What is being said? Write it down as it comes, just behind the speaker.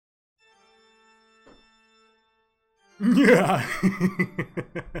Damas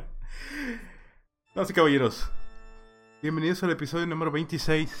y caballeros, bienvenidos al episodio número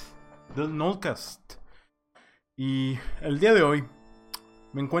 26 del Nolcast. Y el día de hoy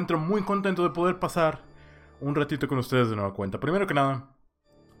me encuentro muy contento de poder pasar un ratito con ustedes de nueva cuenta. Primero que nada,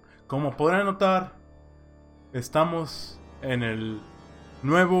 como podrán notar, estamos en el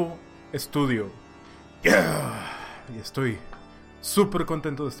nuevo estudio. Y estoy súper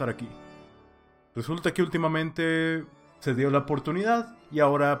contento de estar aquí. Resulta que últimamente se dio la oportunidad y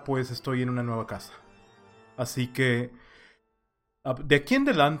ahora pues estoy en una nueva casa. Así que de aquí en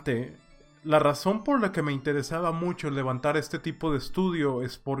adelante, la razón por la que me interesaba mucho levantar este tipo de estudio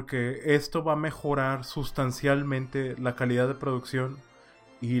es porque esto va a mejorar sustancialmente la calidad de producción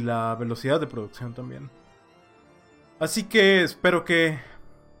y la velocidad de producción también. Así que espero que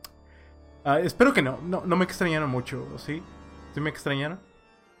no me extrañaron mucho, ¿sí? ¿Sí me extrañaron?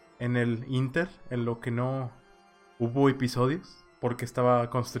 En el Inter, en lo que no hubo episodios, porque estaba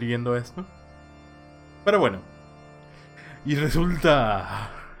construyendo esto. Pero bueno, y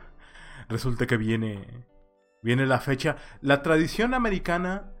resulta que viene la fecha, la tradición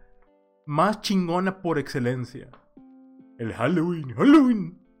americana más chingona por excelencia. El Halloween.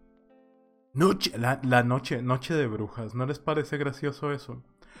 Noche de brujas. ¿No les parece gracioso eso?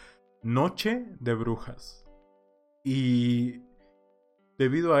 Noche de brujas. Y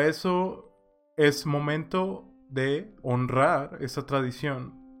debido a eso, es momento de honrar esa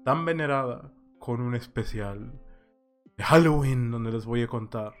tradición tan venerada con un especial de Halloween donde les voy a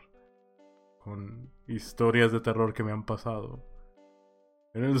contar con historias de terror que me han pasado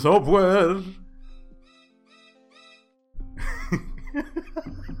en el software.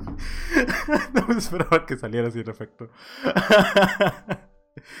 No me esperaba que saliera sin efecto.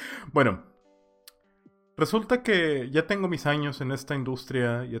 Bueno, resulta que ya tengo mis años en esta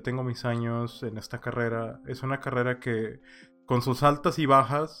industria, ya tengo mis años en esta carrera. Es una carrera que, con sus altas y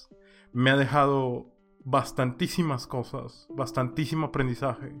bajas, me ha dejado bastantísimas cosas, bastantísimo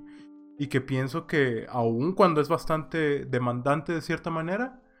aprendizaje. Y que pienso que, aun cuando es bastante demandante de cierta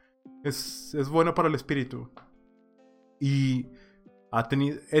manera, es bueno para el espíritu. Y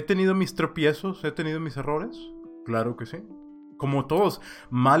he tenido mis tropiezos, he tenido mis errores. Claro que sí. Como todos.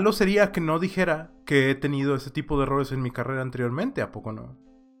 Malo sería que no dijera que he tenido ese tipo de errores en mi carrera anteriormente, ¿a poco no?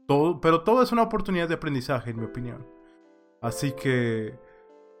 Pero todo es una oportunidad de aprendizaje, en mi opinión. Así que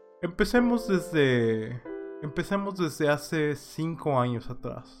empecemos desde hace 5 años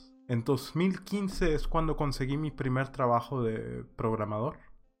atrás. En 2015 es cuando conseguí mi primer trabajo de programador.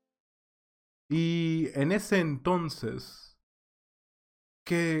 Y en ese entonces,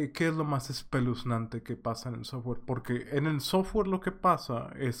 ¿qué es lo más espeluznante que pasa en el software? Porque en el software lo que pasa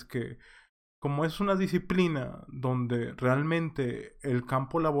es que, como es una disciplina donde realmente el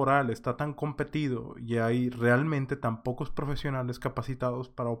campo laboral está tan competido y hay realmente tan pocos profesionales capacitados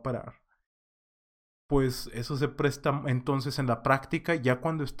para operar, pues eso se presta entonces en la práctica, ya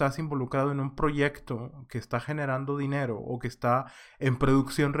cuando estás involucrado en un proyecto que está generando dinero o que está en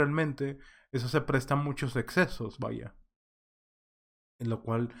producción realmente, eso se presta a muchos excesos, vaya. En lo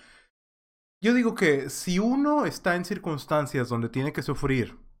cual, yo digo que si uno está en circunstancias donde tiene que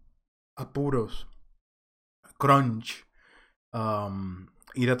sufrir apuros, crunch,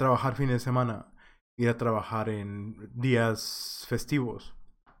 ir a trabajar fin de semana, ir a trabajar en días festivos,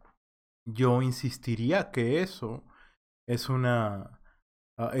 yo insistiría que eso es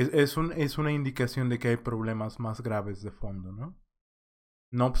es una indicación de que hay problemas más graves de fondo, ¿no?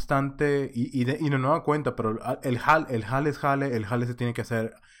 No obstante, y de nueva cuenta, pero el jale es jale, el jale se tiene que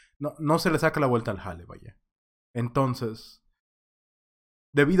hacer. No se le saca la vuelta al jale, vaya. Entonces,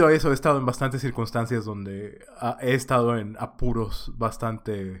 debido a eso he estado en bastantes circunstancias donde he estado en apuros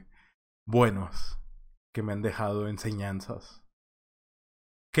bastante buenos que me han dejado enseñanzas.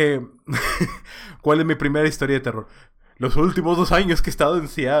 Que ¿Cuál es mi primera historia de terror? Los últimos 2 años que he estado en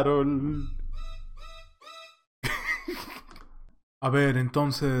Seattle. A ver,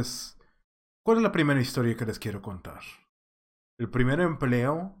 entonces, ¿cuál es la primera historia que les quiero contar? El primer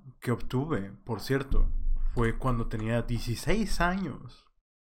empleo que obtuve, por cierto, fue cuando tenía 16 años.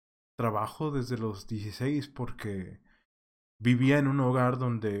 Trabajo desde los 16 porque vivía en un hogar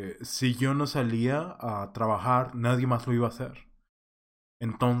donde si yo no salía a trabajar, nadie más lo iba a hacer.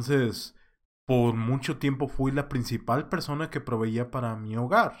 Entonces, por mucho tiempo fui la principal persona que proveía para mi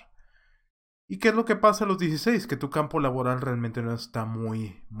hogar. ¿Y qué es lo que pasa a los 16? Que tu campo laboral realmente no está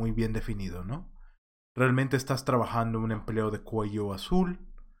muy bien definido, ¿no? Realmente estás trabajando en un empleo de cuello azul,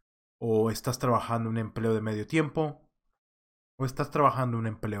 o estás trabajando en un empleo de medio tiempo, o estás trabajando en un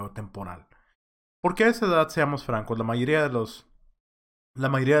empleo temporal. Porque a esa edad, seamos francos, la mayoría de los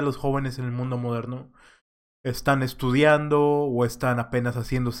jóvenes en el mundo moderno están estudiando o están apenas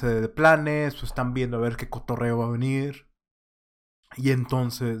haciéndose de planes o están viendo a ver qué cotorreo va a venir. Y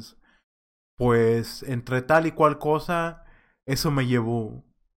entonces, pues entre tal y cual cosa, eso me llevó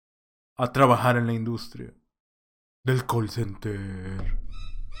a trabajar en la industria del call center.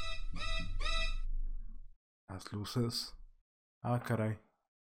 Las luces. Ah, caray.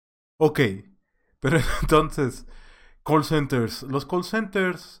 Ok, pero entonces, call centers. Los call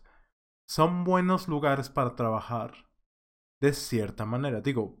centers son buenos lugares para trabajar. De cierta manera.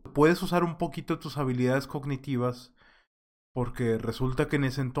 Digo, puedes usar un poquito tus habilidades cognitivas porque resulta que en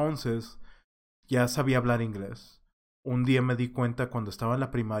ese entonces ya sabía hablar inglés. Un día me di cuenta cuando estaba en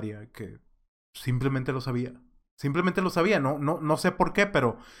la primaria que simplemente lo sabía. Simplemente lo sabía, no sé por qué,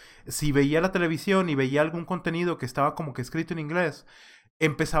 pero si veía la televisión y veía algún contenido que estaba como que escrito en inglés,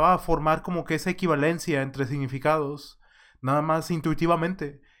 empezaba a formar como que esa equivalencia entre significados, nada más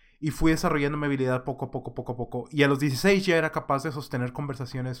intuitivamente. Y fui desarrollando mi habilidad poco a poco, poco a poco. Y a los 16 ya era capaz de sostener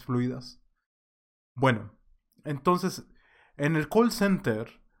conversaciones fluidas. Bueno, entonces, en el call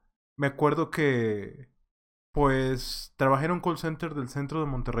center, me acuerdo que, pues, trabajé en un call center del centro de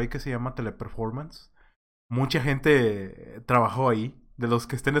Monterrey que se llama Teleperformance. Mucha gente trabajó ahí, de los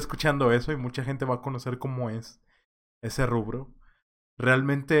que estén escuchando eso, y mucha gente va a conocer cómo es ese rubro.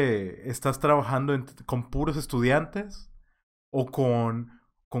 ¿Realmente estás trabajando con puros estudiantes o con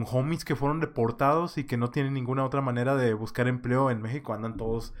homies que fueron deportados y que no tienen ninguna otra manera de buscar empleo en México? Andan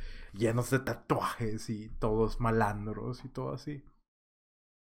todos llenos de tatuajes y todos malandros y todo así.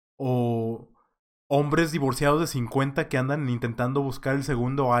 O hombres divorciados de 50 que andan intentando buscar el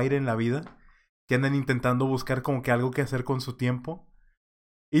segundo aire en la vida, que andan intentando buscar como que algo que hacer con su tiempo.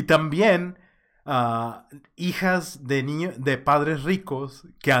 Y también hijas de padres ricos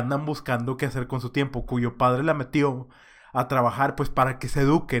que andan buscando qué hacer con su tiempo, cuyo padre la metió a trabajar pues para que se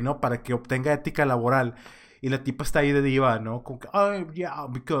eduque, ¿no? Para que obtenga ética laboral. Y la tipa está ahí de diva, ¿no? Como que, oh, yeah,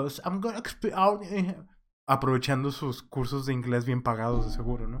 because I'm gonna aprovechando sus cursos de inglés bien pagados de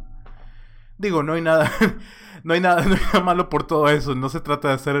seguro, ¿no? Digo, no hay nada, no hay nada malo por todo eso. No se trata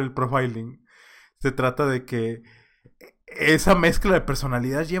de hacer el profiling. Se trata de que esa mezcla de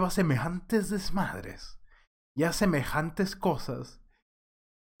personalidad lleva semejantes desmadres, ya semejantes cosas.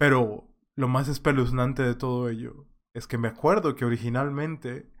 Pero lo más espeluznante de todo ello es que me acuerdo que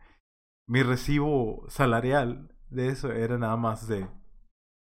originalmente mi recibo salarial de eso era nada más de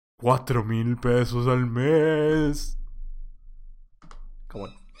 4,000 pesos al mes. Como,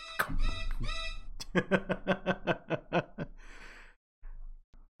 como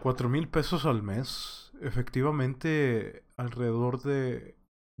 4,000 pesos al mes. Efectivamente, alrededor de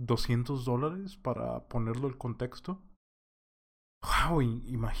 $200 para ponerlo en contexto. Wow,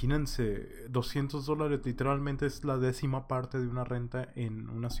 imagínense, $200 literalmente es la décima parte de una renta en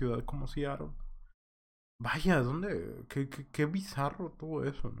una ciudad como Seattle. Vaya, ¿dónde? Qué bizarro todo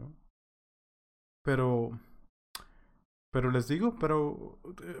eso, ¿no? Pero, pero les digo, pero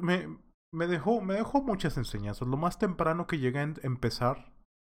me dejó muchas enseñanzas. Lo más temprano que llegué a empezar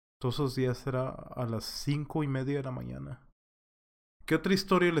todos esos días era a las 5:30 de la mañana. ¿Qué otra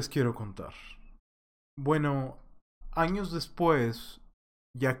historia les quiero contar? Bueno, años después,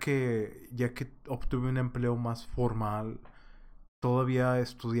 ya que obtuve un empleo más formal, todavía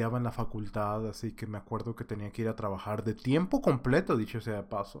estudiaba en la facultad, así que me acuerdo que tenía que ir a trabajar de tiempo completo, dicho sea de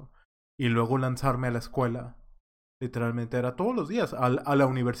paso, y luego lanzarme a la escuela. Literalmente era todos los días a la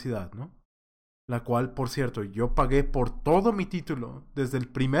universidad, ¿no? La cual, por cierto, yo pagué por todo mi título, desde el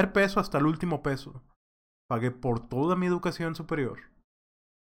primer peso hasta el último peso. Pagué por toda mi educación superior.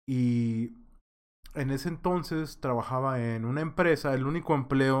 Y en ese entonces trabajaba en una empresa, el único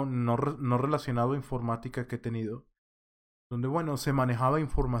empleo no relacionado a informática que he tenido, donde, bueno, se manejaba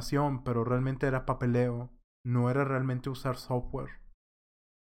información, pero realmente era papeleo, no era realmente usar software.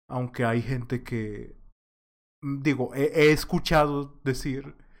 Aunque hay gente que, digo, he escuchado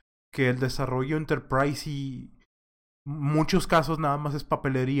decir que el desarrollo enterprise y muchos casos nada más es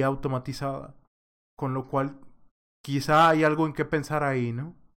papelería automatizada, con lo cual quizá hay algo en qué pensar ahí,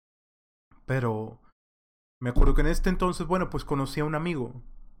 ¿no? Pero me acuerdo que en este entonces, bueno, pues conocí a un amigo.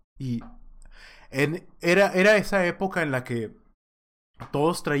 Y era esa época en la que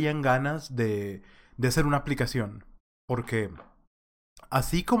todos traían ganas de hacer una aplicación. Porque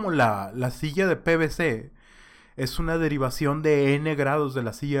así como la silla de PVC es una derivación de N grados de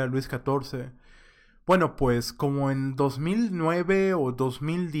la silla de Luis XIV, bueno, pues como en 2009 o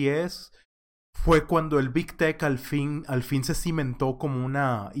 2010 fue cuando el Big Tech al fin se cimentó como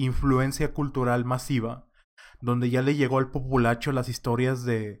una influencia cultural masiva, donde ya le llegó al populacho las historias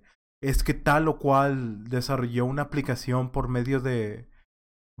de es que tal o cual desarrolló una aplicación por medio de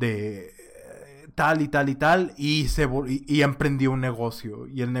tal y tal y tal, y emprendió un negocio.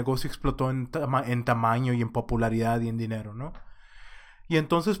 Y el negocio explotó en tamaño y en popularidad y en dinero, ¿no? Y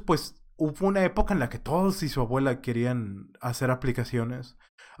entonces, pues, hubo una época en la que todos y su abuela querían hacer aplicaciones.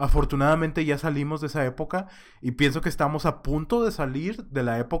 Afortunadamente ya salimos de esa época y pienso que estamos a punto de salir de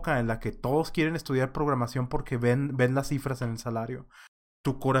la época en la que todos quieren estudiar programación porque ven las cifras en el salario.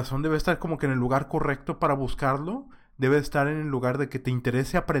 Tu corazón debe estar como que en el lugar correcto para buscarlo. Debe estar en el lugar de que te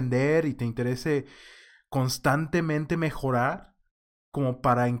interese aprender y te interese constantemente mejorar como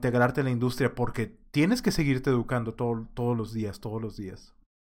para integrarte en la industria, porque tienes que seguirte educando todos los días, todos los días.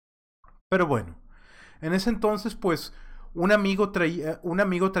 Pero bueno, en ese entonces pues un amigo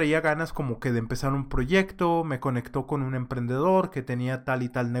traía ganas como que de empezar un proyecto, me conectó con un emprendedor que tenía tal y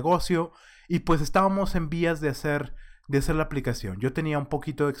tal negocio y pues estábamos en vías de hacer la aplicación. Yo tenía un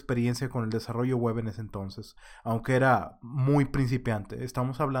poquito de experiencia con el desarrollo web en ese entonces, aunque era muy principiante.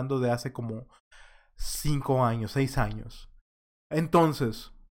 Estamos hablando de hace como 5 años, 6 años.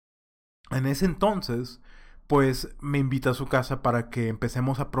 Entonces, en ese entonces, pues me invita a su casa para que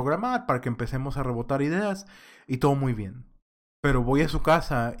empecemos a programar, para que empecemos a rebotar ideas y todo muy bien. Pero voy a su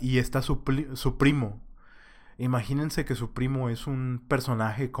casa y está su primo. Imagínense que su primo es un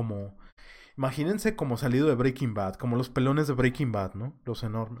personaje como... Imagínense como salido de Breaking Bad, como los pelones de Breaking Bad, ¿no? Los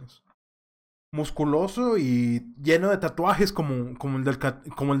enormes. Musculoso y lleno de tatuajes como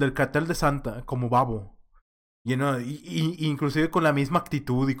el del cartel de Santa, como babo. Lleno, inclusive con la misma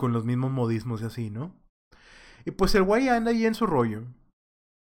actitud y con los mismos modismos y así, ¿no? Y pues el güey anda ahí en su rollo.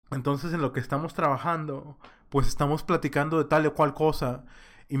 Entonces en lo que estamos trabajando, pues estamos platicando de tal o cual cosa.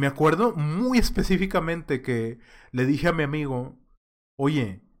 Y me acuerdo muy específicamente que le dije a mi amigo,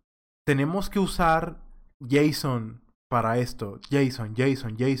 oye, tenemos que usar JSON para esto.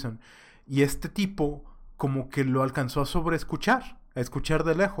 JSON. Y este tipo como que lo alcanzó a sobreescuchar, a escuchar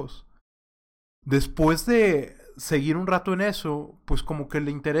de lejos. Después de seguir un rato en eso, pues como que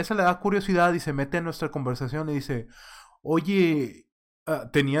le interesa, le da curiosidad y se mete en nuestra conversación y dice, oye,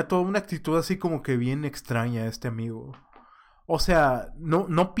 tenía toda una actitud así como que bien extraña este amigo. O sea,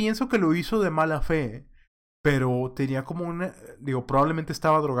 no pienso que lo hizo de mala fe, pero tenía como una, digo, probablemente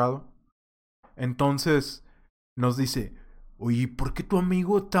estaba drogado. Entonces nos dice, oye, ¿por qué tu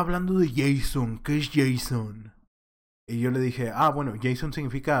amigo está hablando de Jason? ¿Qué es Jason? Y yo le dije, bueno, JSON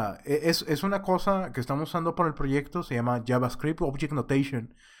significa, es una cosa que estamos usando para el proyecto, se llama JavaScript Object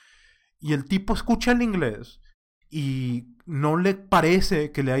Notation. Y el tipo escucha el inglés y no le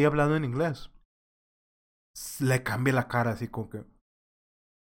parece que le haya hablado en inglés. Le cambia la cara así como que,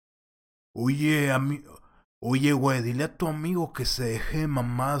 oye, oye, güey, dile a tu amigo que se deje de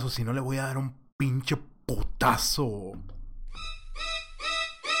mamadas o si no le voy a dar un pinche putazo.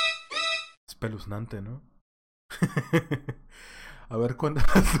 Espeluznante, ¿no? A ver cuándo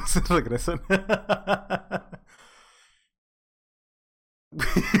las luces regresan.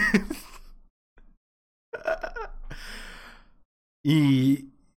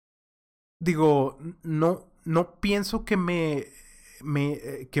 Y digo, no pienso que me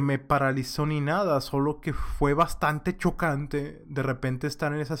paralizó ni nada, solo que fue bastante chocante de repente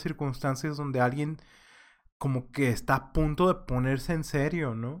estar en esas circunstancias donde alguien como que está a punto de ponerse en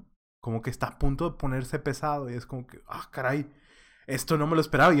serio, ¿no? Como que está a punto de ponerse pesado y es como que, caray, esto no me lo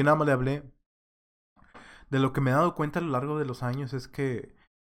esperaba. Y yo nada más le hablé. De lo que me he dado cuenta a lo largo de los años es que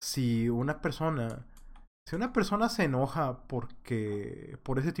si una persona si una persona se enoja por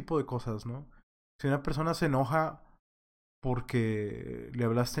ese tipo de cosas, ¿no? Si una persona se enoja porque le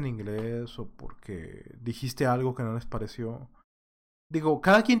hablaste en inglés o porque dijiste algo que no les pareció. Digo,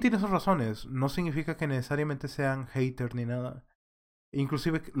 cada quien tiene sus razones. No significa que necesariamente sean haters ni nada.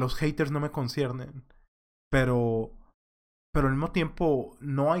 Inclusive los haters no me conciernen. Pero, pero al mismo tiempo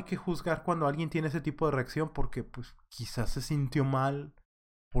no hay que juzgar cuando alguien tiene ese tipo de reacción porque pues quizás se sintió mal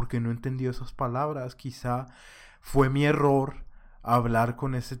porque no entendió esas palabras. Quizá fue mi error hablar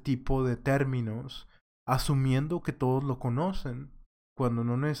con ese tipo de términos, asumiendo que todos lo conocen, cuando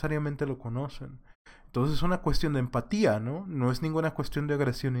no necesariamente lo conocen. Entonces es una cuestión de empatía, ¿no? No es ninguna cuestión de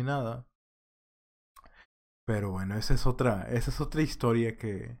agresión ni nada. Pero bueno, esa es otra historia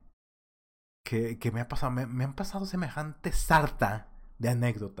que me ha pasado. Me han pasado semejante sarta de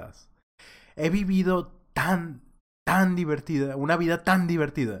anécdotas. He vivido tan divertida, una vida tan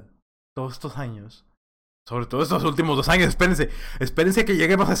divertida todos estos años. Sobre todo estos últimos 2 años, espérense que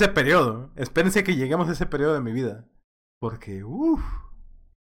lleguemos a ese periodo. Espérense que lleguemos a ese periodo de mi vida. Porque,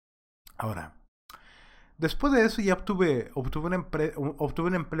 Ahora, después de eso ya obtuve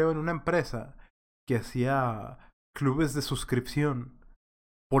un empleo en una empresa que hacía clubes de suscripción.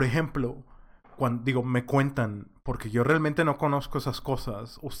 Por ejemplo, digo, me cuentan, porque yo realmente no conozco esas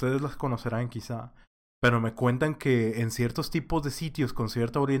cosas, ustedes las conocerán quizá, pero me cuentan que en ciertos tipos de sitios con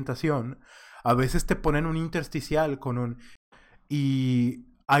cierta orientación, a veces te ponen un intersticial con un... Y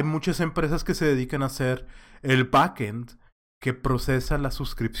hay muchas empresas que se dedican a hacer el backend que procesa las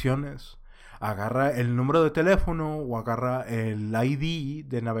suscripciones. Agarra el número de teléfono o agarra el ID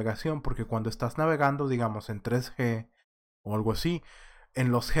de navegación, porque cuando estás navegando, digamos, en 3G o algo así,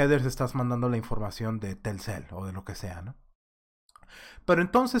 en los headers estás mandando la información de Telcel o de lo que sea, ¿no? Pero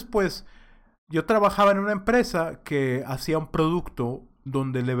entonces, pues, yo trabajaba en una empresa que hacía un producto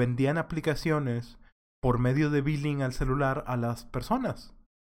donde le vendían aplicaciones por medio de billing al celular a las personas.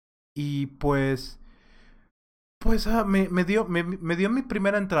 Y me dio mi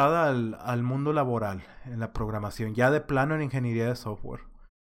primera entrada al mundo laboral en la programación, ya de plano en ingeniería de software.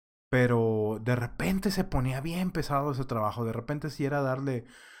 Pero de repente se ponía bien pesado ese trabajo, de repente sí era darle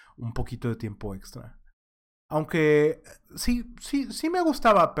un poquito de tiempo extra. Aunque sí me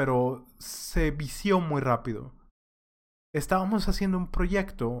gustaba, pero se vició muy rápido. Estábamos haciendo un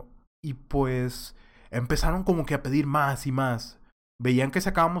proyecto y pues empezaron como que a pedir más y más. Veían que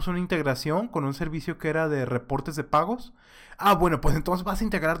sacábamos una integración con un servicio que era de reportes de pagos. Ah, bueno, pues entonces vas a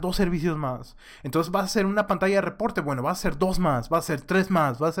integrar 2 servicios más. Entonces vas a hacer una pantalla de reporte. Bueno, vas a hacer 2 más, vas a hacer 3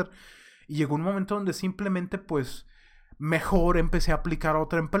 más, vas a hacer... Y llegó un momento donde simplemente pues mejor empecé a aplicar a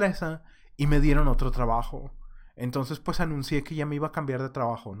otra empresa y me dieron otro trabajo. Entonces pues anuncié que ya me iba a cambiar de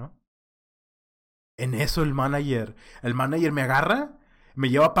trabajo, ¿no? En eso el manager me agarra, me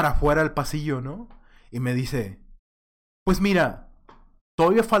lleva para afuera al pasillo, ¿no? Y me dice, pues mira,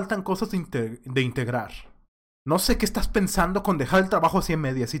 todavía faltan cosas de integrar. No sé qué estás pensando con dejar el trabajo así en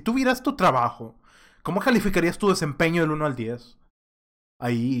medias. Si tuvieras tu trabajo, ¿cómo calificarías tu desempeño del 1 al 10?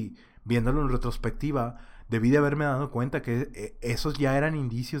 Ahí, viéndolo en retrospectiva, debí de haberme dado cuenta que esos ya eran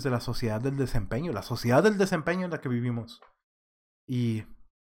indicios de la sociedad del desempeño. La sociedad del desempeño en la que vivimos. Y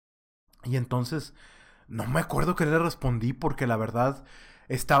entonces, no me acuerdo qué le respondí porque la verdad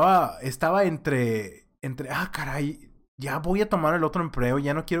estaba entre, caray, ya voy a tomar el otro empleo,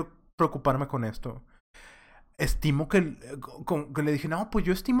 ya no quiero preocuparme con esto. Estimo que le dije, no, pues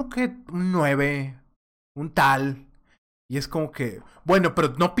yo estimo que un 9, un tal. Y es como que, bueno,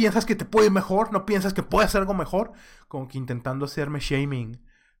 pero ¿no piensas que te puede ir mejor? ¿No piensas que puede hacer algo mejor? Como que intentando hacerme shaming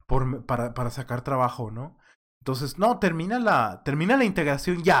para sacar trabajo, ¿no? Entonces, no, termina la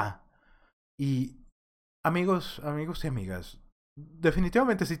integración ya. Y amigos y amigas,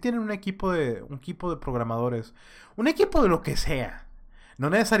 definitivamente si tienen un equipo de programadores, un equipo de lo que sea, no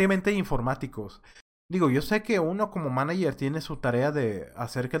necesariamente informáticos. Digo, yo sé que uno como manager tiene su tarea de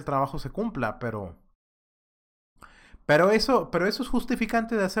hacer que el trabajo se cumpla, pero eso es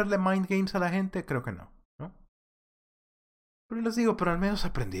justificante de hacerle mind games a la gente, creo que no, ¿no? Pero les digo, pero al menos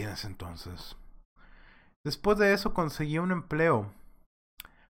aprendí en ese entonces. Después de eso conseguí un empleo.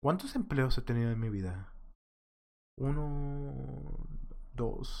 ¿Cuántos empleos he tenido en mi vida? 1,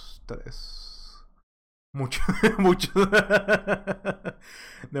 2, 3. Muchos, muchos.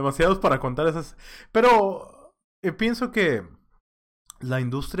 Demasiados para contar esas. Pero pienso que la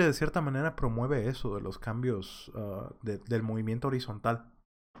industria de cierta manera promueve eso de los cambios del movimiento horizontal.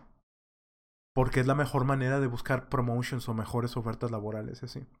 Porque es la mejor manera de buscar promotions o mejores ofertas laborales,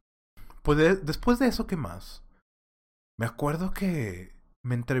 así. Pues después de eso, ¿qué más? Me acuerdo que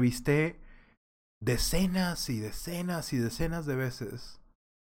me entrevisté decenas y decenas y decenas de veces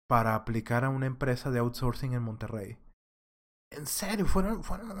para aplicar a una empresa de outsourcing en Monterrey. En serio, fueron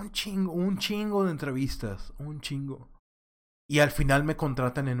un chingo de entrevistas, un chingo. Y al final me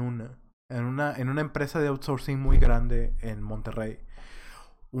contratan en una empresa de outsourcing muy grande en Monterrey.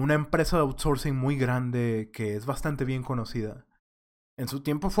 Una empresa de outsourcing muy grande que es bastante bien conocida. En su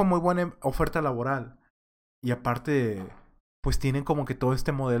tiempo fue muy buena oferta laboral. Y aparte, pues tienen como que todo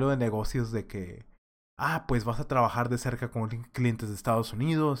este modelo de negocios de que pues vas a trabajar de cerca con clientes de Estados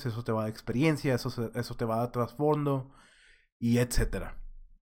Unidos, eso te va a dar experiencia, eso te va a dar trasfondo, y etcétera.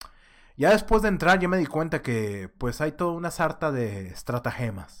 Ya después de entrar yo me di cuenta que pues hay toda una sarta de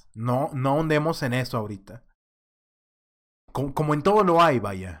estratagemas. No hundemos en eso ahorita. Como en todo lo hay,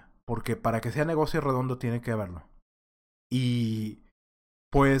 vaya. Porque para que sea negocio redondo tiene que haberlo. Y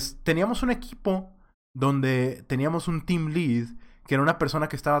pues teníamos un equipo donde teníamos un team lead que era una persona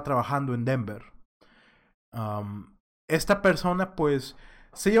que estaba trabajando en Denver. Esta persona pues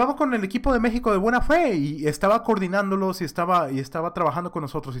se llevaba con el equipo de México de buena fe y estaba coordinándolos y estaba trabajando con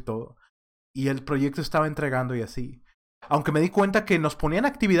nosotros y todo. Y el proyecto estaba entregando y así. Aunque me di cuenta que nos ponían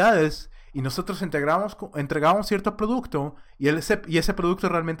actividades y nosotros entregábamos cierto producto y ese producto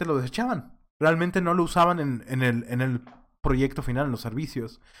realmente lo desechaban. Realmente no lo usaban en el proyecto final, en los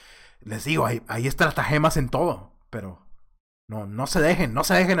servicios. Les digo, hay estratagemas en todo, pero no se dejen,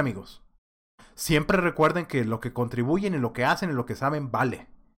 amigos. Siempre recuerden que lo que contribuyen y lo que hacen y lo que saben vale.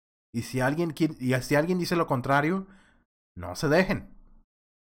 Y si alguien dice lo contrario, no se dejen.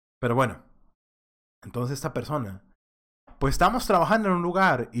 Pero bueno, entonces esta persona, pues estábamos trabajando en un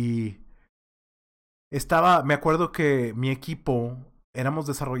lugar y me acuerdo que mi equipo, éramos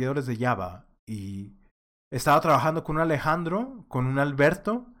desarrolladores de Java y estaba trabajando con un Alejandro, con un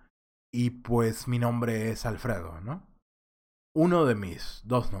Alberto y pues mi nombre es Alfredo, ¿no? Uno de mis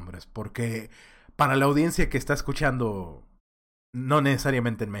dos nombres, porque para la audiencia que está escuchando, no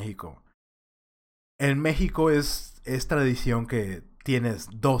necesariamente en México. En México es tradición que tienes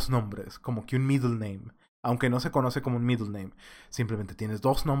dos nombres, como que un middle name. Aunque no se conoce como un middle name. Simplemente tienes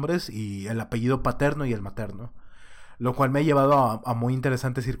dos nombres y el apellido paterno y el materno. Lo cual me ha llevado a muy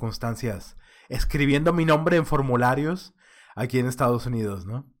interesantes circunstancias. Escribiendo mi nombre en formularios aquí en Estados Unidos,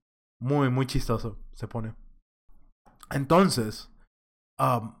 ¿no? Muy chistoso se pone. Entonces,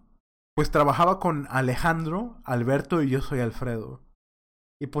 um, pues trabajaba con Alejandro, Alberto y yo soy Alfredo.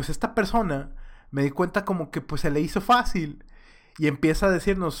 Y pues esta persona me di cuenta como que pues se le hizo fácil. Y empieza a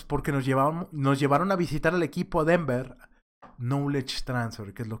decirnos, porque nos llevaron a visitar al equipo a Denver, Knowledge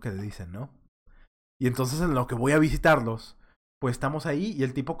Transfer, que es lo que le dicen, ¿no? Y entonces en lo que voy a visitarlos, pues estamos ahí y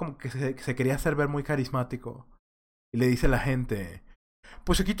el tipo como que se quería hacer ver muy carismático. Y le dice a la gente,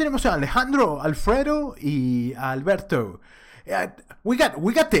 pues aquí tenemos a Alejandro, Alfredo y a Alberto. We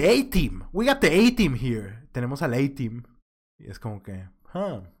got the A-Team. We got the A-Team here. Tenemos al A-Team. Y es como que,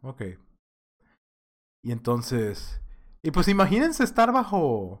 ok. Y entonces, y pues imagínense estar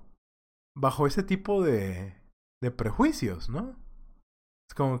bajo ese tipo de prejuicios, ¿no?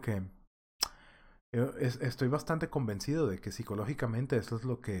 Es como que estoy bastante convencido de que psicológicamente eso es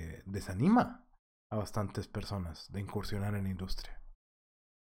lo que desanima a bastantes personas de incursionar en la industria.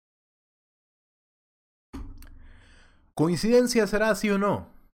 ¿Coincidencia será sí o no,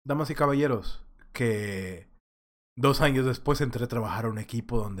 damas y caballeros, que 2 años después entré a trabajar a un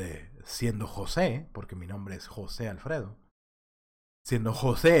equipo donde, siendo José, porque mi nombre es José Alfredo, siendo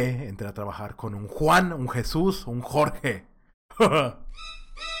José, entré a trabajar con un Juan, un Jesús, un Jorge.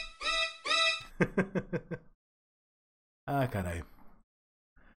 Caray.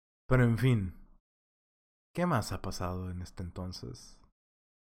 Pero en fin, ¿qué más ha pasado en este entonces?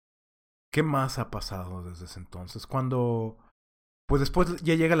 ¿Qué más ha pasado desde ese entonces? Pues después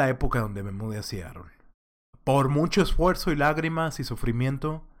ya llega la época donde me mudé a Seattle. Por mucho esfuerzo y lágrimas y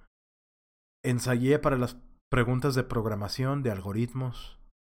sufrimiento, ensayé para las preguntas de programación, de algoritmos,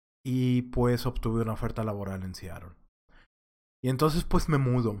 y pues obtuve una oferta laboral en Seattle. Y entonces pues me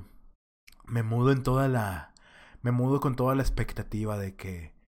mudo. Me mudo me mudo con toda la expectativa de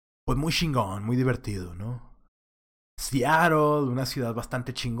que, pues muy chingón, muy divertido, ¿no? Seattle, una ciudad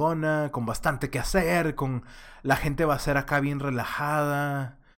bastante chingona, con bastante que hacer, con la gente va a ser acá bien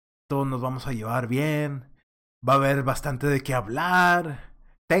relajada, todos nos vamos a llevar bien, va a haber bastante de qué hablar,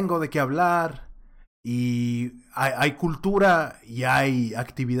 tengo de qué hablar, y hay cultura y hay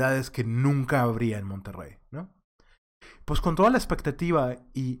actividades que nunca habría en Monterrey, ¿no? Pues con toda la expectativa,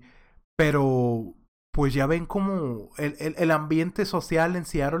 pero pues ya ven como el ambiente social en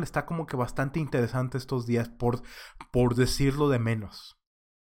Seattle está como que bastante interesante estos días, por decirlo de menos.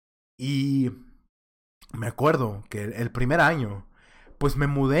 Y me acuerdo que el primer año, pues me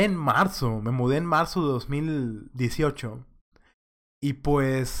mudé en marzo de 2018. Y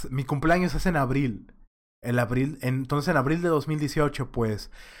pues mi cumpleaños es en abril. Entonces en abril de 2018, pues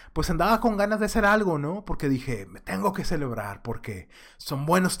andaba con ganas de hacer algo, ¿no? Porque dije, me tengo que celebrar porque son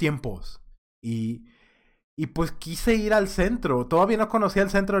buenos tiempos. Y, y pues quise ir al centro. Todavía no conocía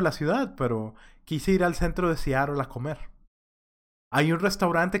el centro de la ciudad, pero quise ir al centro de Seattle a comer. Hay un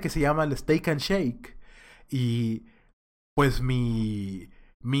restaurante que se llama el Steak and Shake. Y pues mi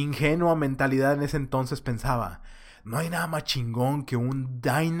ingenua mentalidad en ese entonces pensaba, no hay nada más chingón que un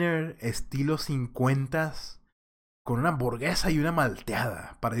diner estilo 50 con una hamburguesa y una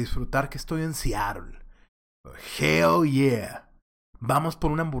malteada para disfrutar que estoy en Seattle. Hell yeah. Vamos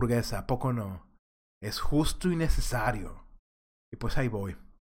por una hamburguesa, ¿a poco no? Es justo y necesario. Y pues ahí voy.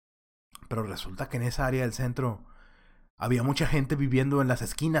 Pero resulta que en esa área del centro había mucha gente viviendo en las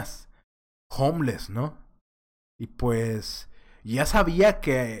esquinas. Homeless, ¿no? Y pues ya sabía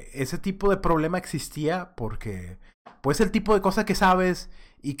que ese tipo de problema existía porque pues el tipo de cosa que sabes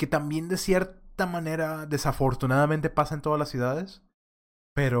y que también de cierta manera desafortunadamente pasa en todas las ciudades.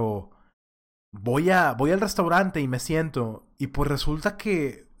 Pero voy al restaurante y me siento y pues resulta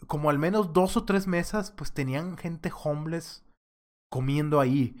que como al menos 2 o 3 mesas pues tenían gente homeless comiendo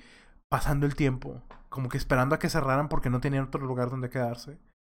ahí, pasando el tiempo, como que esperando a que cerraran porque no tenían otro lugar donde quedarse.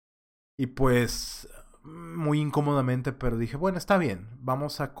 Y pues, muy incómodamente, pero dije, bueno, está bien,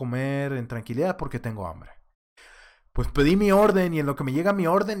 vamos a comer en tranquilidad porque tengo hambre. Pues pedí mi orden y en lo que me llega mi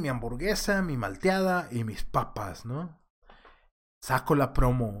orden, mi hamburguesa, mi malteada y mis papas, ¿no? Saco la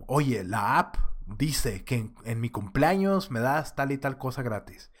promo. Oye, la app dice que en mi cumpleaños me das tal y tal cosa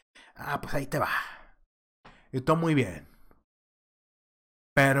gratis. Ah, pues ahí te va. Y todo muy bien.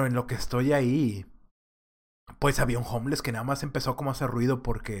 Pero en lo que estoy ahí, pues había un homeless que nada más empezó como a hacer ruido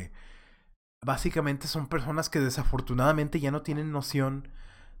porque básicamente son personas que desafortunadamente ya no tienen noción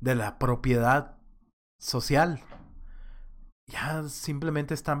de la propiedad social. Ya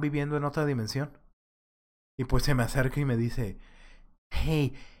simplemente están viviendo en otra dimensión. Y pues se me acerca y me dice,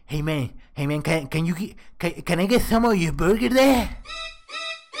 hey, hey man, can I get some of your burger there?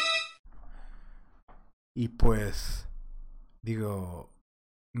 Y pues digo,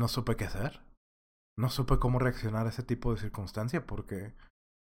 no supe qué hacer. No supe cómo reaccionar a ese tipo de circunstancia porque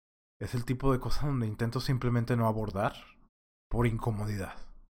es el tipo de cosa donde intento simplemente no abordar por incomodidad.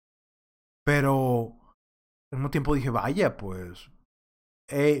 Pero al mismo tiempo dije, vaya, pues,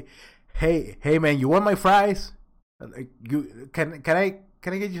 hey, hey man, you want my fries? Can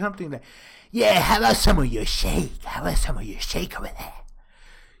I get you something? Yeah, how about some of your shake? How about some of your shake over there?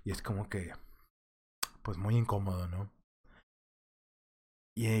 Y es como que, pues muy incómodo, ¿no?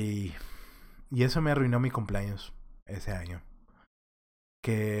 Y eso me arruinó mi cumpleaños ese año.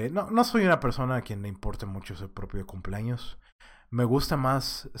 Que no soy una persona a quien le importe mucho su propio cumpleaños. Me gusta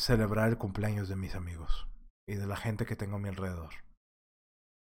más celebrar el cumpleaños de mis amigos y de la gente que tengo a mi alrededor.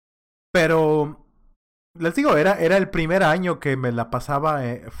 Pero les digo, era el primer año que me la pasaba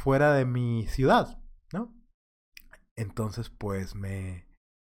fuera de mi ciudad, ¿no? Entonces, pues me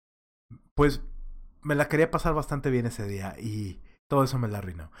la quería pasar bastante bien ese día y todo eso me la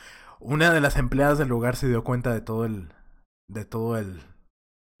arruinó. Una de las empleadas del lugar se dio cuenta de todo el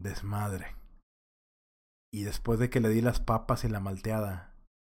desmadre. Y después de que le di las papas y la malteada,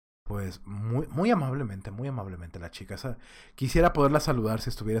 pues muy amablemente la chica. Quisiera poderla saludar si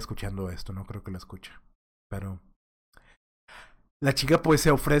estuviera escuchando esto, no creo que lo escuche. Pero la chica pues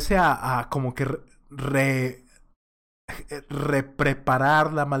se ofrece a como que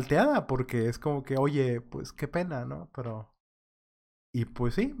repreparar la malteada, porque es como que, oye, pues qué pena, ¿no? Pero... Y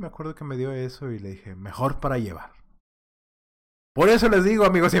pues sí, me acuerdo que me dio eso y le dije, mejor para llevar. Por eso les digo,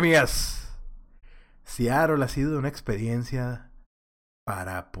 amigos y amigas, Seattle ha sido una experiencia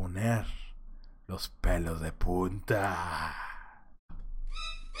para poner los pelos de punta.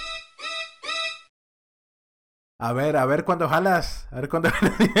 A ver cuándo jalas. A ver cuándo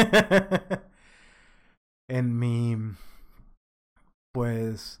jalas. En mi...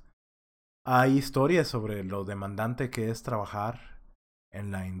 Pues... Hay historias sobre lo demandante que es trabajar en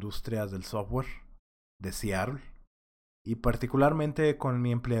la industria del software de Seattle. Y particularmente con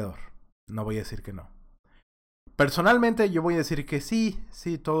mi empleador. No voy a decir que no. Personalmente yo voy a decir que sí,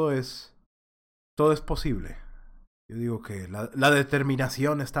 todo es posible. Yo digo que la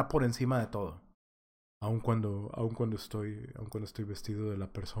determinación está por encima de todo. Aun cuando estoy vestido de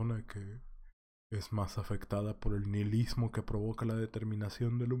la persona que es más afectada por el nihilismo que provoca la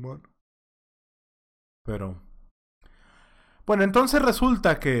determinación del humano. Pero bueno, entonces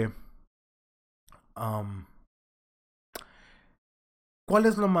resulta que ¿cuál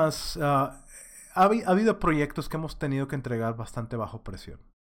es lo más? Ha habido proyectos que hemos tenido que entregar bastante bajo presión.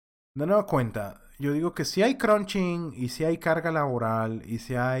 De nueva cuenta, yo digo que si hay crunching y si hay carga laboral y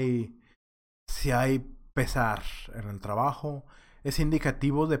si hay pesar en el trabajo, es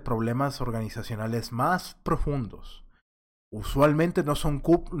indicativo de problemas organizacionales más profundos. Usualmente no son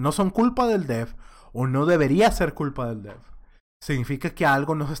culpa del dev o no debería ser culpa del dev. Significa que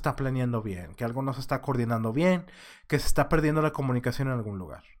algo no se está planeando bien, que algo no se está coordinando bien, que se está perdiendo la comunicación en algún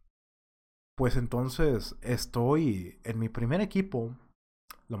lugar. Pues entonces estoy en mi primer equipo.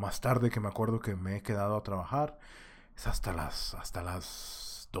 Lo más tarde que me acuerdo que me he quedado a trabajar es hasta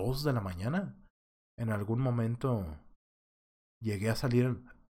las 2 de la mañana. En algún momento llegué a salir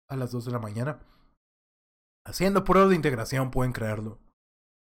a las 2 de la mañana haciendo pruebas de integración, pueden creerlo.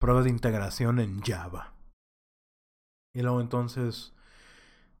 Pruebas de integración en Java. Y luego entonces,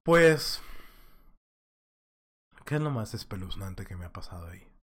 pues, ¿qué es lo más espeluznante que me ha pasado ahí?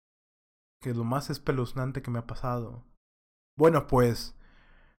 ¿Qué es lo más espeluznante que me ha pasado? Bueno, pues,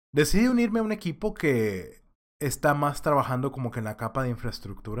 decidí unirme a un equipo que está más trabajando como que en la capa de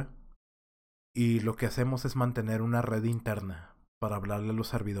infraestructura. Y lo que hacemos es mantener una red interna para hablarle a los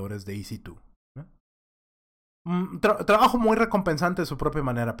servidores de EC2. ¿No? Trabajo muy recompensante de su propia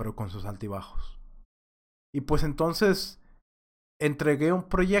manera, pero con sus altibajos. Y pues entonces entregué un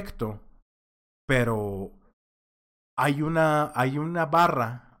proyecto, pero hay una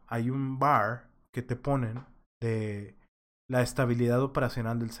barra hay un bar que te ponen de la estabilidad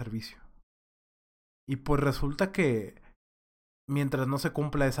operacional del servicio. Y pues resulta que mientras no se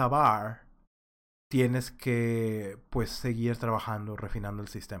cumpla esa bar, tienes que pues seguir trabajando, refinando el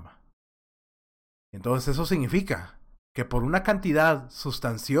sistema. Entonces eso significa que por una cantidad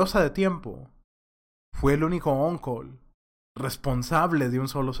sustanciosa de tiempo fue el único on-call responsable de un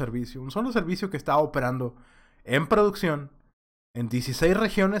solo servicio que estaba operando en producción en 16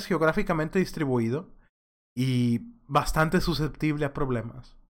 regiones geográficamente distribuido y bastante susceptible a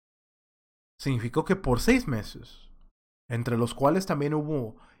problemas. Significó que por 6 meses, entre los cuales también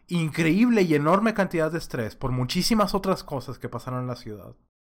hubo increíble y enorme cantidad de estrés por muchísimas otras cosas que pasaron en la ciudad,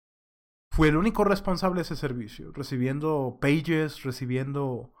 fue el único responsable de ese servicio, recibiendo pages,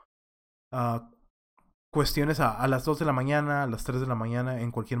 recibiendo cuestiones a las 2 de la mañana, a las 3 de la mañana,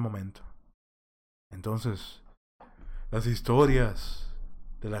 en cualquier momento. Entonces, las historias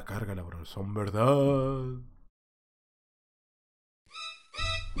de la carga laboral son verdad.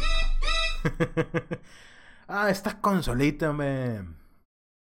 Esta consolita, me...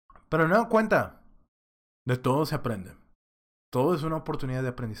 Pero no, cuenta. De todo se aprende. Todo es una oportunidad de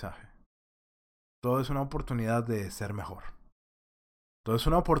aprendizaje. Todo es una oportunidad de ser mejor. Todo es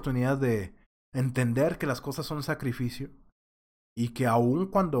una oportunidad de entender que las cosas son sacrificio y que aun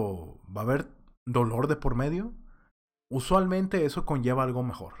cuando va a haber dolor de por medio, usualmente eso conlleva algo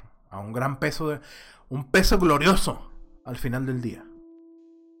mejor. A un gran peso un peso glorioso al final del día.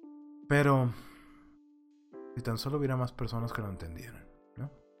 Pero si tan solo hubiera más personas que lo entendieran, ¿no?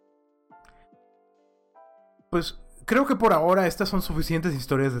 Pues creo que por ahora estas son suficientes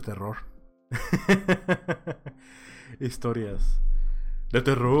historias de terror. Historias de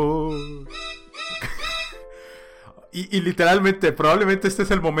terror. Y literalmente, probablemente este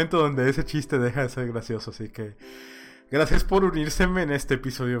es el momento donde ese chiste deja de ser gracioso. Así que gracias por unírseme en este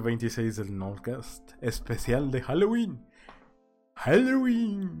episodio 26 del Nolcast especial de Halloween.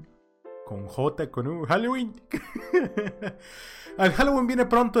 Halloween. Con J, con U. Halloween. El Halloween viene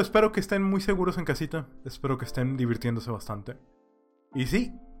pronto. Espero que estén muy seguros en casita. Espero que estén divirtiéndose bastante. Y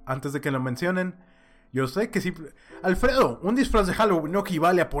sí, antes de que lo mencionen, yo sé que sí. Alfredo, un disfraz de Halloween no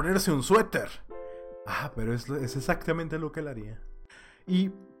equivale a ponerse un suéter. Pero es exactamente lo que él haría.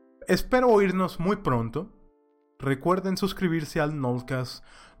 Y espero oírnos muy pronto. Recuerden suscribirse al Nolcast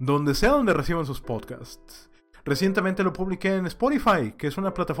donde sea donde reciban sus podcasts. Recientemente lo publiqué en Spotify, que es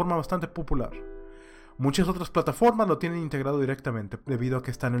una plataforma bastante popular. Muchas otras plataformas lo tienen integrado directamente, debido a que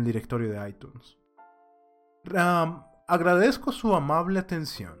está en el directorio de iTunes. Agradezco su amable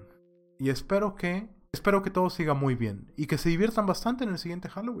atención y espero que todo siga muy bien y que se diviertan bastante en el siguiente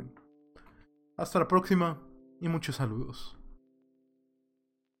Halloween. Hasta la próxima y muchos saludos.